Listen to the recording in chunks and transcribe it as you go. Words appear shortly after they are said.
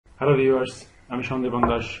Hello viewers, আমি Sandipan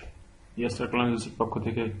Das ESR টেকনোলজিসের পক্ষ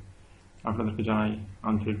থেকে আপনাদেরকে জানাই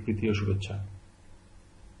আন্তরিক প্রীতি ও শুভেচ্ছা।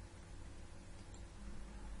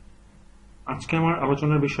 আজকে আমার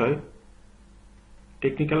আলোচনার বিষয়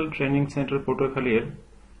টেকনিক্যাল ট্রেনিং সেন্টার পটুয়াখালী এর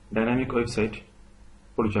ডাইনামিক ওয়েবসাইট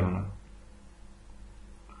পরিচালনা।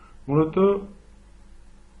 মূলত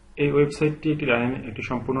এই ওয়েবসাইটটি একটি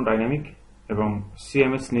সম্পূর্ণ ডাইনামিক এবং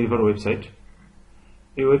সিএমএস নির্ভর ওয়েবসাইট।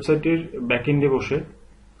 এই ওয়েবসাইটটির ব্যাকএন্ডে বসে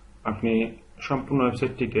আপনি সম্পূর্ণ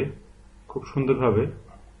ওয়েবসাইটটিকে খুব সুন্দরভাবে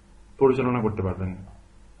পরিচালনা করতে পারবেন।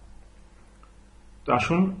 তো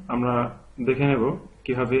আসুন আমরা দেখে নেব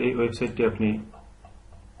কিভাবে এই ওয়েবসাইটটি আপনি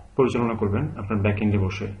পরিচালনা করবেন আপনার ব্যাকএন্ডে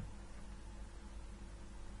বসে।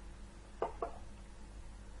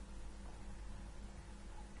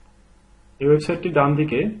 এই ওয়েবসাইটটির ডান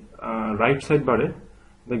দিকে রাইট সাইড বারে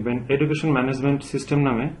দেখবেন এডুকেশন ম্যানেজমেন্ট সিস্টেম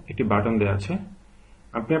নামে একটি বাটন দেওয়া আছে।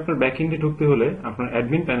 আপনি আপনার ব্যাকএন্ডে ঢুকতে হলে, আপনার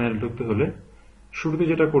অ্যাডমিন প্যানেলে ঢুকতে হলে শুরুতে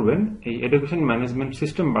যেটা করবেন, এই এডুকেশন ম্যানেজমেন্ট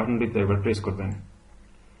সিস্টেম বাটনটিতে একবার প্রেস করবেন।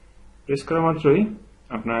 প্রেস করা মাত্রই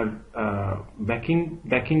আপনার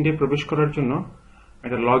ব্যাকএন্ডে প্রবেশ করার জন্য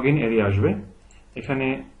একটা লগ ইন এরিয়া আসবে। এখানে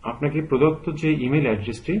আপনাকে প্রদত্ত যে ইমেল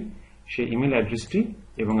অ্যাড্রেসটি, সেই ইমেল অ্যাড্রেসটি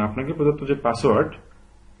এবং আপনাকে প্রদত্ত যে পাসওয়ার্ড,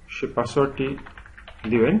 সেই পাসওয়ার্ডটি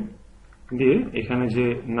দিবেন। দিয়ে এখানে যে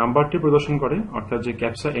নাম্বারটি প্রদর্শন করে, অর্থাৎ যে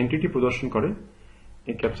ক্যাপচা এন্ট্রিটি প্রদর্শন করে,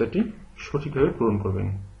 এই ক্যাপচাটি সঠিকভাবে পূরণ করবেন।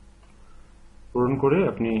 পূরণ করে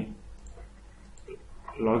আপনি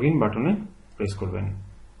লগ ইন বাটনে প্রেস করবেন।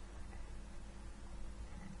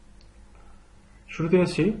 শুরুতে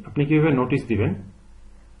আসছি আপনি কিভাবে নোটিশ দিবেন।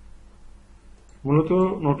 মূলত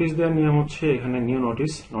নোটিশ দেওয়ার নিয়ম হচ্ছে, এখানে নিউ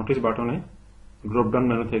নোটিশ বাটনে ড্রপ ডাউন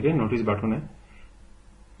মেনু থেকে নোটিশ বাটনে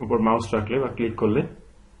উপর মাউস রাখলে বা ক্লিক করলে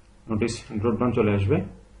নোটিশ ড্রপ ডাউন চলে আসবে।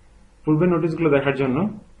 পূর্বের নোটিশগুলো দেখার জন্য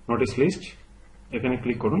নোটিশ লিস্ট এখানে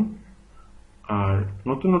ক্লিক করুন, আর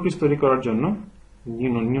নতুন নোটিশ তৈরি করার জন্য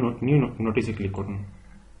নিউ নোটিশে ক্লিক করুন।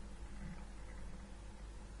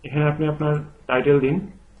 এখানে আপনি আপনার টাইটেল দিন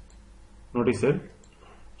নোটিশের,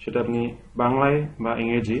 সেটা আপনি বাংলায় বা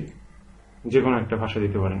ইংরেজি যে কোনো একটা ভাষা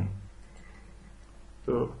দিতে পারেন।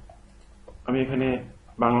 তো আমি এখানে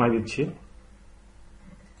বাংলায় দিচ্ছি।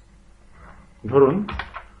 ধরুন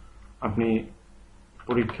আপনি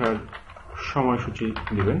পরীক্ষার সময়সূচি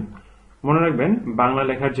দিবেন। মনে রাখবেন, বাংলা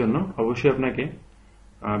লেখার জন্য অবশ্যই আপনাকে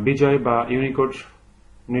বিজয় বা ইউনিকোড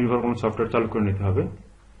নির্ভর কোনো সফটওয়্যার চালু করে নিতে হবে।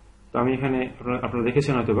 তো আমি এখানে, আপনারা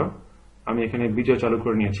দেখেছেন হয়তোবা, আমি এখানে বিজয় চালু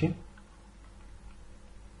করে নিয়েছি।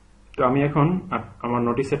 তো আমি এখন আমার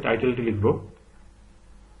নোটিশের টাইটেলটি লিখব।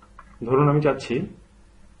 ধরুন আমি চাচ্ছি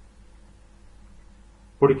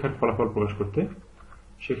পরীক্ষার ফলাফল প্রকাশ করতে।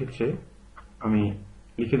 সেক্ষেত্রে আমি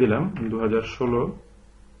লিখে দিলাম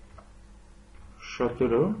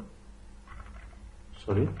 2016-17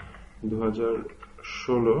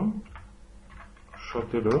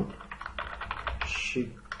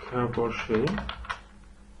 শিক্ষাবর্ষে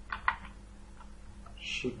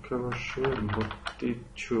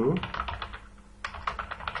ভর্তিচ্ছু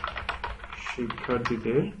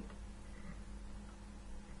শিক্ষার্থীদের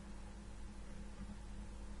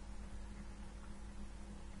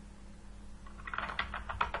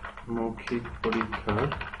মৌখিক পরীক্ষার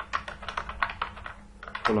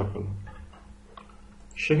ফলাফল।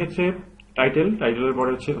 সেক্ষেত্রে টাইটেলের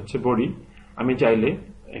পরে হচ্ছে বডি। আমি চাইলে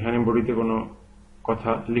এখানে বডিতে কোনো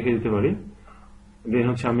কথা লিখে দিতে পারি। দেন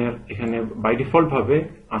হচ্ছে আমি এখানে বাই ডিফল্ট ভাবে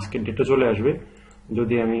আজকের ডেটটা চলে আসবে।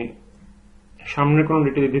 যদি আমি সামনের কোনো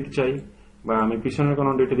ডেটে দিতে চাই বা আমি পিছনের কোনো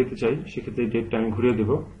ডেটে দিতে চাই, সেক্ষেত্রে ডেটটা আমি ঘুরিয়ে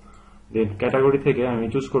দেব। দেন ক্যাটাগরি থেকে আমি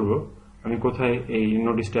চুজ করব আমি কোথায় এই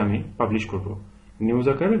নোটিশটা আমি পাবলিশ করব, নিউজ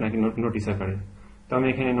আকারে নাকি নোটিশ আকারে। তো আমি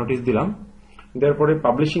এখানে নোটিশ দিলাম। দেওয়ার পরে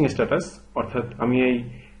পাবলিশিং স্ট্যাটাস, অর্থাৎ আমি এই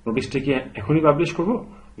নোটিশটা কি এখনই পাবলিশ করব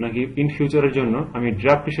নাকি ইন ফিউচারের জন্য আমি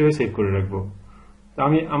ড্রাফট হিসেবে সেভ করে রাখবো। তো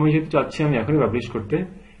আমি যেহেতু চাচ্ছি আমি এখনই পাবলিশ করতে,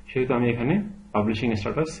 সেহেতু আমি এখানে পাবলিশিং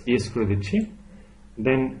স্ট্যাটাস ইয়েস করে দিচ্ছি।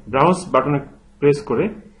 দেন ব্রাউজ বাটনে প্রেস করে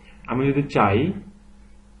আমি যদি চাই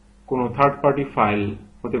কোনো থার্ড পার্টি ফাইল,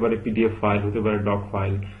 হতে পারে পিডিএফ ফাইল, হতে পারে ডক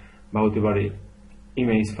ফাইল, বা হতে পারে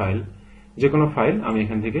ইমেজ ফাইল, যে কোনো ফাইল আমি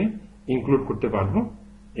এখান থেকে ইনক্লুড করতে পারবো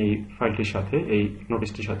এই ফাইলটির সাথে, এই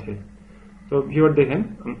নোটিশটির সাথে। তো ভিউয়ার দেখেন,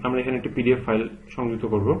 আমরা এখানে একটি পিডিএফ ফাইল সংযুক্ত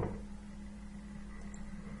করব।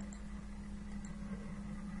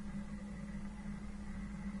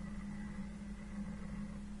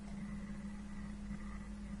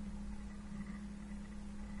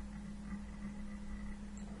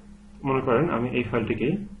 মনে করেন আমি এই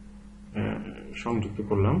ফাইলটিকেই সংযুক্ত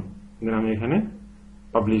করলাম। দেন আমি এখানে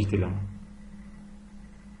পাবলিশ দিলাম।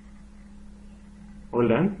 Well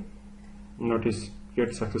done, notice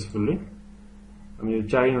create successfully. আমি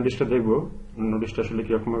চাই নোটিশটা দেখব, নোটিশটা আসলে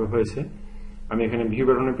কিরকম ভাবে হয়েছে। আমি এখানে ভিউ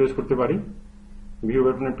বাটনে প্রেস করতে পারি। ভিউ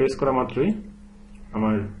বাটনে প্রেস করা মাত্রই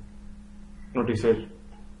আমার নোটিশের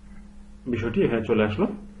বিষয়টি এখানে চলে আসলো।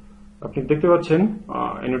 আপনি দেখতে পাচ্ছেন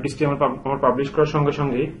এই নোটিশটি আমার পাবলিশ করার সঙ্গে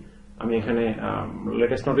সঙ্গে আমি এখানে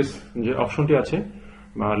লেটেস্ট নোটিশ যে অপশনটি আছে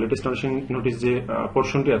বা লেটেস্ট নোটিশ যে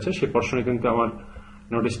পোর্শনটি আছে সেই পোর্শনে কিন্তু আমার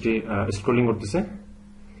নোটিশটি স্ক্রলিং করতেছে।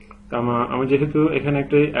 আমি যেহেতু এখানে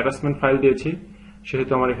একটা অ্যাটাচমেন্ট ফাইল দিয়েছি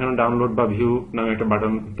সেহেতু আমার এখানে ডাউনলোড বা ভিউ নামে একটা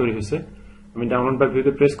বাটন তৈরি হয়েছে। আমি ডাউনলোড বা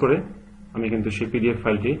ভিউতে প্রেস করে আমি কিন্তু সেই পিডিএফ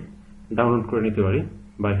ফাইলটি ডাউনলোড করে নিতে পারি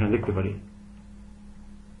বা এখানে দেখতে পারি।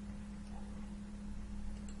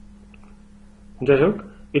 যাই হোক,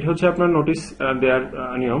 এটা হচ্ছে আপনার নোটিশ দেওয়ার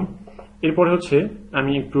নিয়ম। এরপরে হচ্ছে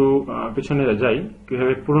আমি একটু পিছনে যাই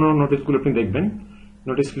কিভাবে পুরোনো নোটিশগুলো আপনি দেখবেন।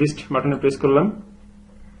 নোটিশ লিস্ট বাটনে প্রেস করলাম।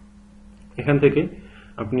 এখান থেকে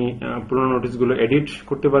আপনি পুরোনো নোটিশগুলো এডিট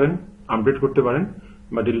করতে পারেন, আপডেট করতে পারেন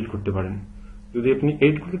বা ডিলিট করতে পারেন। যদি আপনি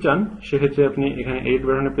এডিট করতে চান সেক্ষেত্রে আপনি এখানে এডিট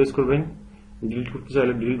বাটনে প্রেস করবেন, ডিলিট করতে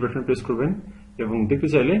চাইলে ডিলিট বাটনে প্রেস করবেন এবং দেখতে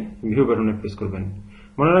চাইলে ভিউ বাটনে প্রেস করবেন।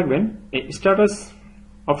 মনে রাখবেন এই স্ট্যাটাস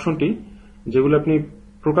অপশনটি যেগুলো আপনি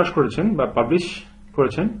প্রকাশ করেছেন বা পাবলিশ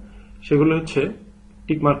করেছেন সেগুলো হচ্ছে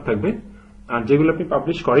টিক মার্ক থাকবে, আর যেগুলো আপনি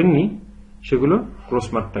পাবলিশ করেননি সেগুলো ক্রস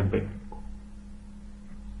মার্ক থাকবে।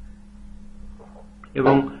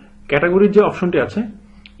 এবং ক্যাটাগরির যে অপশনটি আছে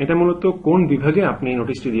এটা মূলত কোন বিভাগে আপনি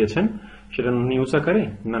নোটিশটি দিয়েছেন, সেটা নিউজ আকারে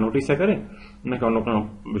না নোটিশ আকারে নাকি অন্য কোনো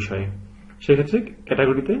বিষয়ে, সেক্ষেত্রে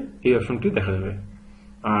ক্যাটাগরিতে এই অপশনটি দেখা যাবে।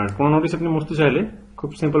 আর কোন নোটিশ আপনি মুছতে চাইলে খুব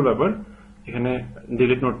সিম্পল ব্যাপার, এখানে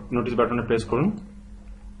ডিলিট নোটিশ বাটনে প্রেস করুন,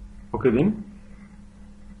 ওকে দিন,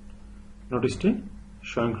 নোটিশটি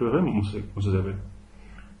স্বয়ংক্রিয়ভাবে মুছে যাবে।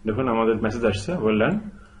 দেখুন আমাদের মেসেজ আসছে, ওয়েল ডান,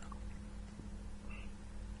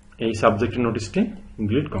 এই সাবজেক্টের নোটিশটি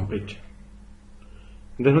ডিলিট কমপ্লিট।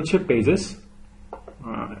 দেন হচ্ছে পেজেস।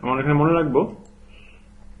 আমার এখানে মনে রাখবো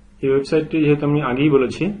এই ওয়েবসাইটটি যেহেতু আমি আগেই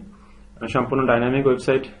বলেছি সম্পূর্ণ ডাইনামিক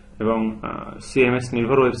ওয়েবসাইট এবং সিএমএস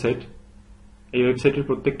নির্ভর ওয়েবসাইট। এই ওয়েবসাইটের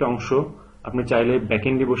প্রত্যেকটা অংশ আপনি চাইলে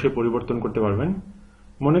ব্যাকএন্ডে বসে পরিবর্তন করতে পারবেন।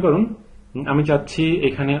 মনে করুন আমি চাচ্ছি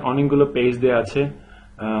এখানে অনেকগুলো পেজ দেওয়া আছে,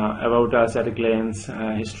 about us, at a glance,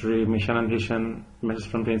 history, mission and vision, message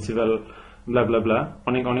from principal, ব্লা ব্লা ব্লা,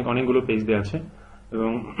 অনেকগুলো পেজ দেওয়া আছে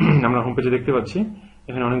এবং আমরা হোম পেজে দেখতে পাচ্ছি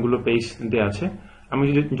এখানে অনেকগুলো পেজ দেওয়া আছে। আমি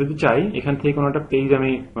যদি চাই এখান থেকে কোনো একটা পেজ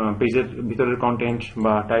আমি পেজের ভিতরের কন্টেন্ট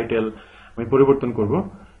বা টাইটেল আমি পরিবর্তন করব,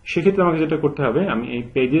 সেক্ষেত্রে আমাকে যেটা করতে হবে আমি এই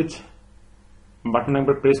পেজেস বাটন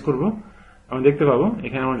একবার প্রেস করব। আমি দেখতে পাবো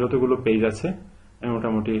এখানে আমার যতগুলো পেজ আছে আমি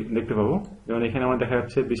মোটামুটি দেখতে পাবো। যেমন এখানে আমার দেখা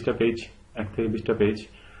যাচ্ছে 20টা পেজ, 1 থেকে 20টা পেজ,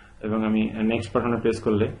 এবং আমি নেক্সট বাটনে প্রেস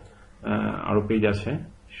করলে আরো পেজ আছে,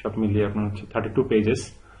 সব মিলিয়ে আপনার হচ্ছে 32 পেজেস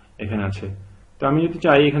এখানে আছে। তো আমি যদি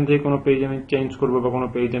চাই এখান থেকে কোনো পেজ আমি চেঞ্জ করব বা কোনো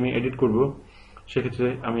পেজ আমি এডিট করব, সেক্ষেত্রে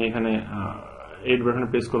আমি এখানে এডিট বাটনে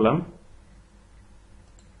প্রেস করলাম।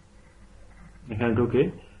 এখানে ঢুকে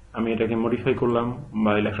আমি এটাকে মডিফাই করলাম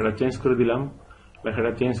বা লেখাটা চেঞ্জ করে দিলাম।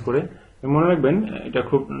 লেখাটা চেঞ্জ করে মনে রাখবেন এটা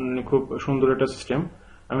খুব সুন্দর একটা সিস্টেম।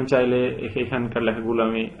 আমি চাইলে এখানকার লেখাগুলো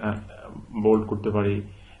আমি বোল্ড করতে পারি,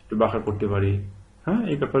 একটু বাঁকা করতে পারি, হ্যাঁ,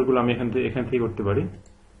 এই ব্যাপারগুলো আমি এখান থেকে করতে পারি।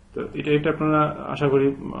 তো এটা আপনারা আশা করি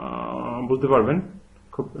বুঝতে পারবেন,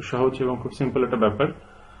 খুব সহজ এবং খুব সিম্পল একটা ব্যাপার।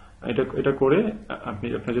 এটা করে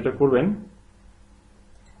আপনি যেটা করবেন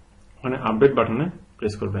মানে আপডেট বাটনে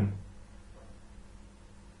প্রেস করবেন।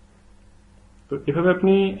 তো এভাবে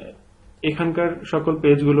আপনি এখানকার সকল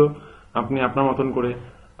পেজগুলো আপনি আপনার মতন করে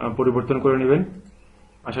পরিবর্তন করে নেবেন।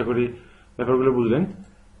 আশা করি ব্যাপারগুলো বুঝলেন।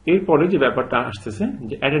 এরপরে যে ব্যাপারটা আসতেছে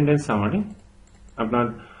যে অ্যাটেন্ডেন্স সামারি, আপনার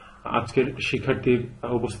আজকের শিক্ষার্থীর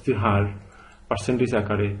উপস্থিতির হার পার্সেন্টেজ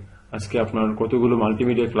আকারে, আজকে আপনার কতগুলো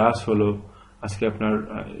মাল্টিমিডিয়া ক্লাস হলো, আজকে আপনার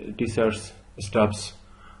টিচার্স, স্টাফস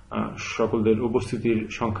সকলদের উপস্থিতির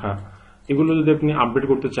সংখ্যা, এগুলো যদি আপনি আপডেট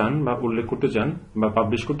করতে চান বা উল্লেখ করতে চান বা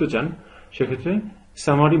পাবলিশ করতে চান, সেক্ষেত্রে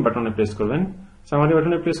সামারি বাটনে প্রেস করবেন। সামারি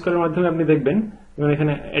বাটনে প্রেস করার মাধ্যমে আপনি দেখবেন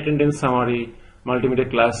এখানে attendance summary, multimedia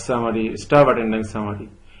class summary, staff attendance summary.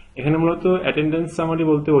 এখানে মূলত অ্যাটেন্ডেন্স সামারি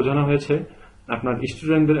বলতে বোঝানো হয়েছে আপনার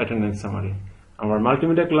স্টুডেন্টদের অ্যাটেন্ডেন্স সামারি। আবার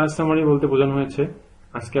মাল্টিমিডিয়া ক্লাস সামারি বলতে বোঝানো হয়েছে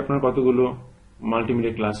আজকে আপনার কতগুলো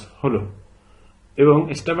মাল্টিমিডিয়া ক্লাস হলো। এবং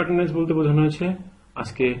স্টাফ অ্যাটেন্ডেন্স বলতে বোঝানো হয়েছে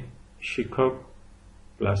আজকে শিক্ষক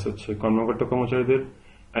প্লাস হচ্ছে কর্মকর্তা কর্মচারীদের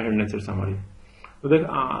অ্যাটেন্ডেন্সের সামারি। তো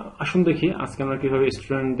আসুন দেখি আজকে আমরা কিভাবে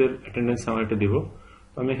স্টুডেন্টদের অ্যাটেন্ডেন্স সামারিটা দিব।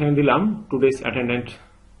 তো আমি এখানে দিলাম টুডেস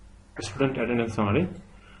স্টুডেন্ট অ্যাটেন্ডেন্স সামারি।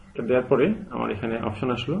 এটা দেওয়ার পরে আমার এখানে অপশন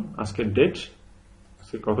আসলো আজকের ডেট,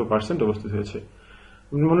 আজকে কত পার্সেন্ট উপস্থিত হয়েছে।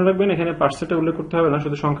 মনে রাখবেন এখানে পার্সেন্টটা উল্লেখ করতে হবে না,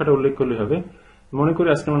 শুধু সংখ্যাটা উল্লেখ করলে হবে। মনে করি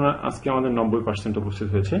আজকে আমাদের 90% উপস্থিত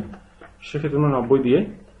হয়েছে, সেক্ষেত্রে আমরা 90 দিয়ে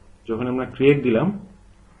যখন আমরা ক্রিয়েট দিলাম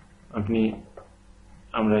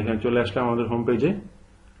আমরা এখানে চলে আসলাম আমাদের হোম পেজে।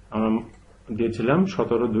 আমরা দিয়েছিলাম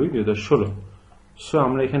 17/2/2016। সো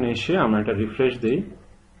আমরা এখানে এসে আমরা একটা রিফ্রেশ দেই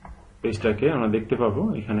পেজটাকে, আমরা দেখতে পাবো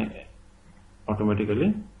এখানে অটোমেটিক্যালি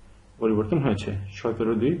পরিবর্তন হয়েছে।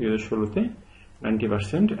 17/2/2016-তে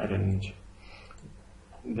 90% অ্যাটেন্ডেন্স।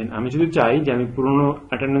 দেন আমি যদি চাই যে আমি পুরনো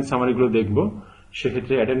অ্যাটেন্ডেন্স সামারিগুলো দেখবো,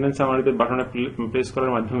 সেক্ষেত্রে অ্যাটেন্ডেন্স সামারিতে বাটনে প্রেস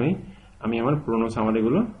করার মাধ্যমেই আমি আমার পুরনো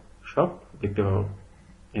সামারিগুলো সব দেখতে পাবো।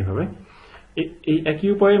 এইভাবে এই একই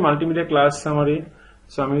উপায়ে মাল্টিমিডিয়া ক্লাস সামারি।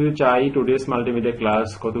 সো আমি যদি চাই টুডেস মাল্টিমিডিয়া ক্লাস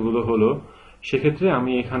কতগুলো হলো, সেক্ষেত্রে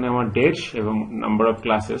আমি এখানে আমার ডেটস এবং নাম্বার অফ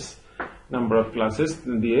ক্লাসেস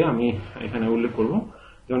দিয়ে আমি এখানে উল্লেখ করব।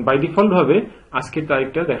 যেমন বাই ডিফল্ট ভাবে আজকের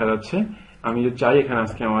তারিখটা দেখা যাচ্ছে। আমি যদি চাই এখানে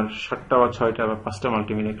আজকে আমার 7টা বা 6টা বা 5টা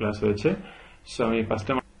মাল্টিমিডিয়া ক্লাস হয়েছে। সো আমি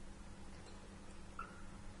 5টা।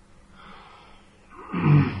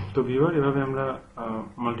 তো ভিউয়ার, এভাবে আমরা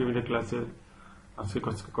মাল্টিমিডিয়া ক্লাসের আজকে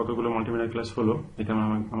কতগুলো মাল্টিমিডিয়া ক্লাস হলো এটা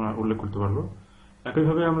আমরা উল্লেখ করতে পারবো।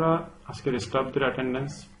 একইভাবে আমরা আজকের স্টাফদের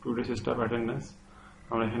অ্যাটেন্ডেন্স, টুডেস স্টাফ অ্যাটেন্ডেন্স,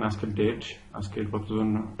 আমরা এখানে আজকের ডেট, আজকের কতজন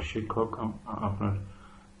শিক্ষক আপনার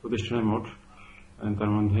প্রতিষ্ঠানের মোট,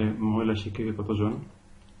 তার মধ্যে মহিলা শিক্ষিকা কতজন,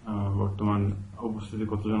 বর্তমান উপস্থিতি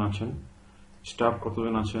কতজন আছেন, স্টাফ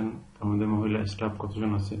কতজন আছেন, তার মধ্যে মহিলা স্টাফ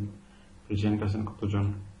কতজন আছেন, প্রেজেন্ট আছেন কতজন,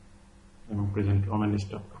 এবং প্রেজেন্ট ওমেন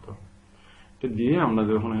স্টাফ কত, এটা দিয়ে আমরা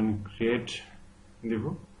যখন ক্রিয়েট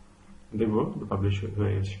দেখবো পাবলিশ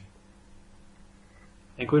হয়ে গেছে।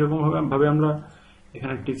 একই রকম ভাবে আমরা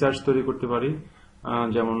এখানে টিচার্স তৈরি করতে পারি।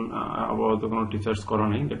 যেমন আপাতত কোনো টিচার্স করা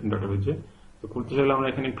নেই ডাটাবেজে, তো করতে চাইলে আমরা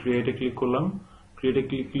এখানে ক্রিয়েটে ক্লিক করলাম। ক্রিয়েটে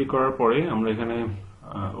ক্লিক করার পরে আমরা এখানে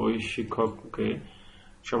ওই শিক্ষককে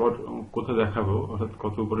সবার কোথায় দেখাবো, অর্থাৎ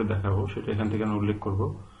কত উপরে দেখাবো, সেটা এখান থেকে আমরা উল্লেখ করবো।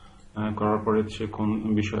 করার পরে সে কোন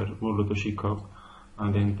বিষয়ের মূলত শিক্ষক,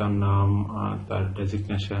 দেন তার নাম, তার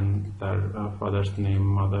ডেজিগনেশন, তার ফাদার্স নেম,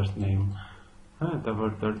 মাদার্স নেম, হ্যাঁ, তারপর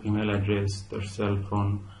তার ইমেল অ্যাড্রেস, তার সেলফোন,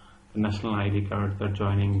 ন্যাশনাল আইডি কার্ড, তার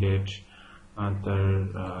জয়নিং ডেট, তার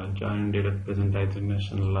joining date of present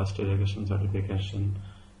designation, last education certification,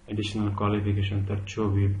 additional qualification, তার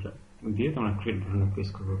ছবি দিয়ে আমরা ক্রিয়েট বাটনে প্রেস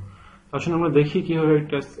করবো। আসলে আমরা দেখি কিভাবে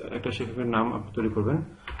একটা শিক্ষকের নাম আপনি তৈরি করবেন।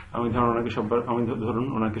 আমি ধরুন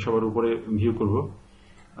ওনাকে সবার উপরে ভিউ করব,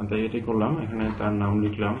 তাই এটাই করলাম। এখানে তার নাম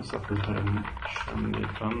লিখলাম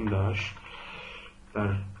সন্দিপান দাস, তার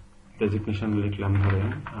ডেজিগনেশন লিখলাম ধরেন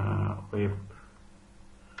ওয়েব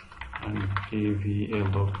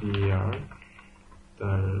DVLOPER,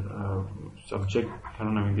 তার সাবজেক্ট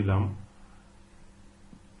ধরুন আমি দিলাম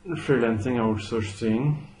ফ্রিল্যান্সিং আউটসোর্সিং,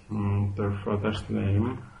 তার father's name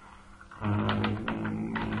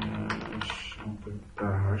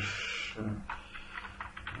Das,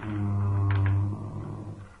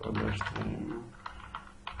 father's name,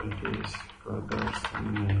 that is father's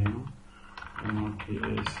name,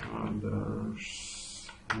 notice mother's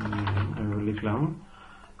name, লিখলাম।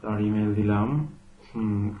 তার ইমেল দিলাম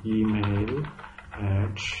email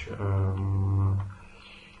at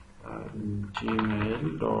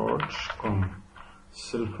gmail.com,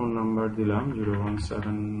 cellphone number দিলাম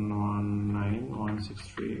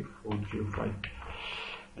 01719163405,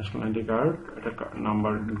 ন্যাশনাল আইডি কার্ড এটা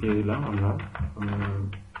নাম্বার দিয়ে দিলাম আমরা।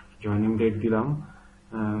 জয়নিং ডেট দিলাম,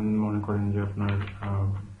 মনে করেন যে আপনার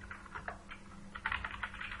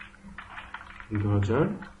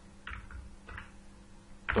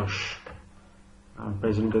 2010।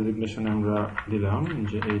 প্রেজেন্ট ডেজিগনেশন আমরা দিলাম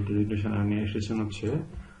যে এই ডেজিগনেশন আপনি এসেছেন হচ্ছে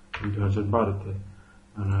 2012-তে।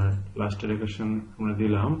 লাস্ট এডুকেশন আমরা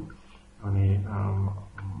দিলাম মানে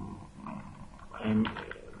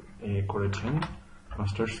করেছেন,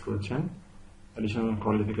 মাস্টার্স করেছেন, এডিশনাল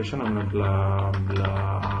কোয়ালিফিকেশন আমরা ব্লা ব্লা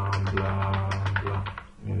ব্লা ব্লা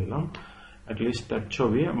নিয়ে দিলাম। অ্যাটলিস্ট তার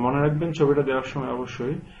ছবি মনে রাখবেন, ছবিটা দেওয়ার সময়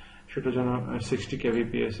অবশ্যই সেটা যেন 60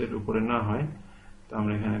 kbps এর উপরে না হয়। তো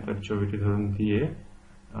আমরা এখানে তার ছবিটি ধরুন দিয়ে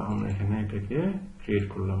আমরা এখানে এটাকে ক্রিয়েট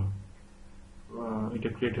করলাম। এটা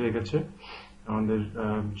ক্রিয়েট হয়ে গেছে আমাদের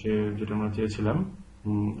যেটা আমরা চেয়েছিলাম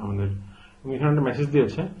আমাদের। এখানে একটা মেসেজ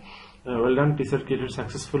দিয়েছে, well done teacher created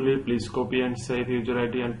successfully, please copy and save user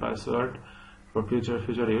ID and password for future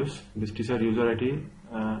use. This teacher user ID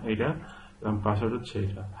এটা এবং পাসওয়ার্ড হচ্ছে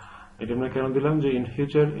এটা আমরা কেন দিলাম যে ইন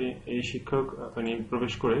ফিউচার এই শিক্ষক মানে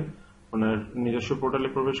প্রবেশ করে ওনার নিজস্ব পোর্টালে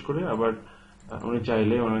প্রবেশ করে আবার উনি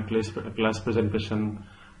চাইলে ওনার ক্লাস প্রেজেন্টেশন,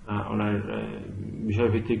 ওনার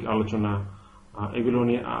বিষয়ভিত্তিক আলোচনা এগুলো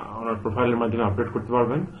উনি ওনার প্রোফাইলের মাধ্যমে আপডেট করতে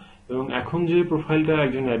পারবেন। এবং এখন যে প্রোফাইলটা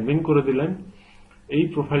একজন অ্যাডমিন করে দিলেন, এই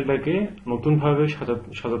প্রোফাইলটাকে নতুন ভাবে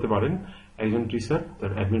সাজাতে পারেন একজন টিচার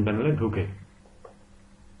তার অ্যাডমিন প্যানেলে ঢুকে।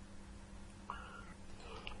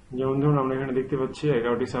 যেমন ধরুন আমরা এখানে দেখতে পাচ্ছি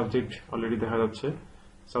 11টি সাবজেক্ট অলরেডি দেখা যাচ্ছে।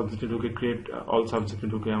 সাবজেক্টে ঢুকে ক্রিয়েট অল সাবজেক্টে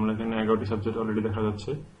ঢুকে আমরা এখানে 11টি সাবজেক্ট অলরেডি দেখা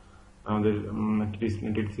যাচ্ছে আমাদের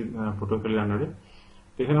টিটিসি পটুয়াখালীর আন্ডারে।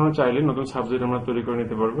 এখানে আমরা চাইলে নতুন সাবজেক্ট আমরা তৈরি করে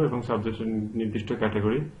নিতে পারবো এবং সাবজেক্টের নির্দিষ্ট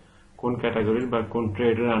ক্যাটাগরি, কোন ক্যাটাগরির বা কোন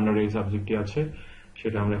ট্রেডের আন্ডারে এই সাবজেক্টটি আছে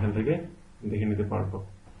সেটা আমরা এখান থেকে দেখে নিতে পারবো।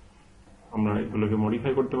 আমরা এগুলোকে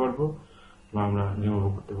মডিফাই করতে পারবো বা আমরা রিমুভ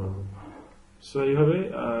করতে পারবো। সো এইভাবে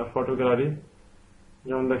ফটো গ্যালারি,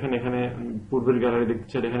 যেমন দেখেন এখানে পূর্বের গ্যালারি দেখতে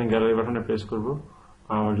চাই, এখানে গ্যালারি বাটনে প্রেস করব।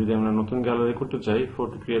 আর যদি আমরা নতুন গ্যালারি করতে চাই,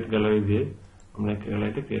 ফটো ক্রিয়েট গ্যালারি দিয়ে আমরা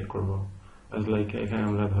গ্যালারিটা ক্রিয়েট করবো। অ্যাজ লাইক এখানে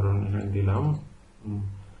আমরা ধরুন এখানে দিলাম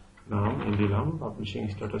নাম, দিলাম পাবলিশিং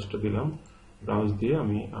স্ট্যাটাসটা দিলাম, ব্রাউজ দিয়ে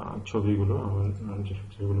আমি ছবিগুলো, আমার যে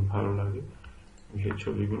ছবিগুলো ভালো লাগে সেই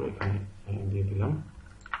ছবিগুলো এখানে দিয়ে দিলাম,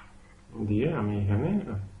 দিয়ে আমি এখানে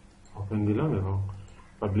ওপেন দিলাম এবং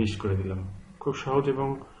পাবলিশ করে দিলাম। খুব সহজ এবং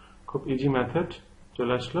খুব ইজি মেথড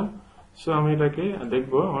চলে আসলো। সো আমি এটাকে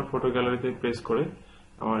দেখবো আমার ফটো গ্যালারিতে প্রেস করে,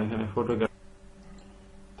 আমার এখানে ফটো গ্যালারি।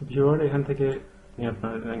 তো ভিউয়ার এখান থেকে আপনি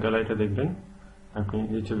আপনার গ্যালারিটা দেখবেন, আপনি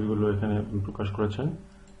যে ছবিগুলো এখানে প্রকাশ করেছেন।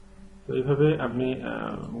 তো এইভাবে আপনি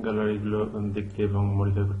গ্যালারিগুলো দেখতে এবং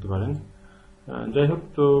মডিফাই করতে পারেন। যাই হোক,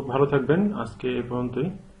 তো ভালো থাকবেন। আজকে এই পর্যন্তই।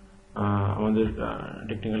 আমাদের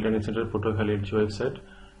টেকনিক্যাল ট্রেনিং সেন্টার পটুয়াখালীর যে ওয়েবসাইট,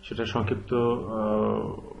 সেটা সংক্ষিপ্ত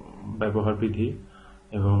ব্যবহার বিধি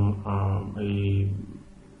এবং এই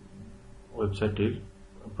ওয়েবসাইটটির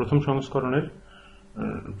প্রথম সংস্করণের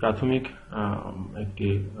প্রাথমিক একটি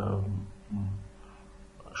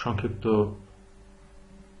সংক্ষিপ্ত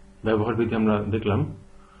ব্যবহার বিধি আমরা দেখলাম।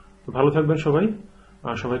 তো ভালো থাকবেন সবাই,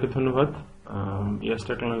 সবাইকে ধন্যবাদ ইয়াস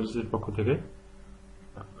টেকনোলজির পক্ষ থেকে।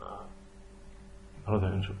 ভালো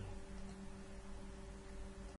থাকেন সবাই।